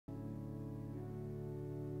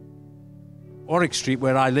Warwick Street,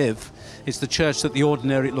 where I live, it's the church that the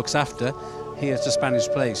ordinariate looks after. Here's the Spanish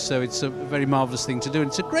place, so it's a very marvellous thing to do. And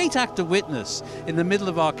it's a great act of witness in the middle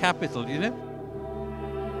of our capital, you know.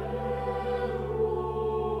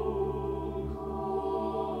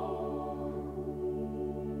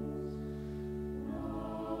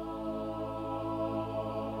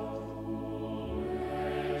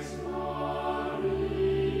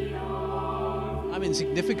 I'm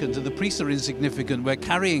insignificant and the priests are insignificant. We're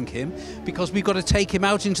carrying him because we've got to take him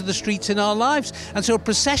out into the streets in our lives. And so a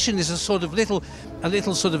procession is a little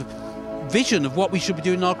sort of vision of what we should be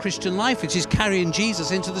doing in our Christian life, which is carrying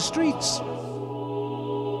Jesus into the streets.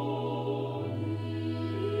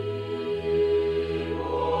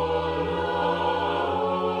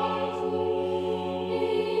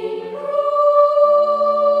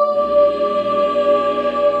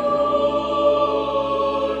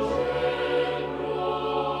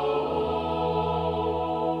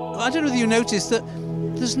 I don't know whether you noticed that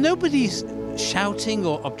there's nobody shouting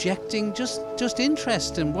or objecting, just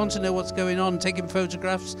interest and want to know what's going on, taking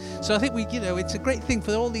photographs. So I think it's a great thing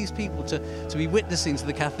for all these people to be witnessing to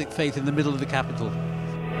the Catholic faith in the middle of the capital.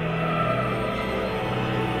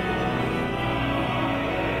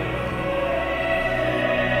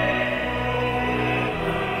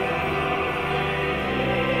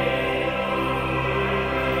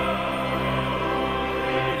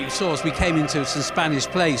 As we came into some Spanish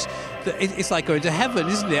place, it's like going to heaven,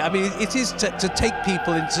 isn't it? I mean, it is to take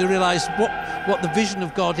people and to realise what the vision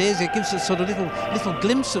of God is. It gives us sort of little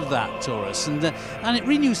glimpse of that to us, and it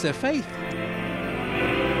renews their faith.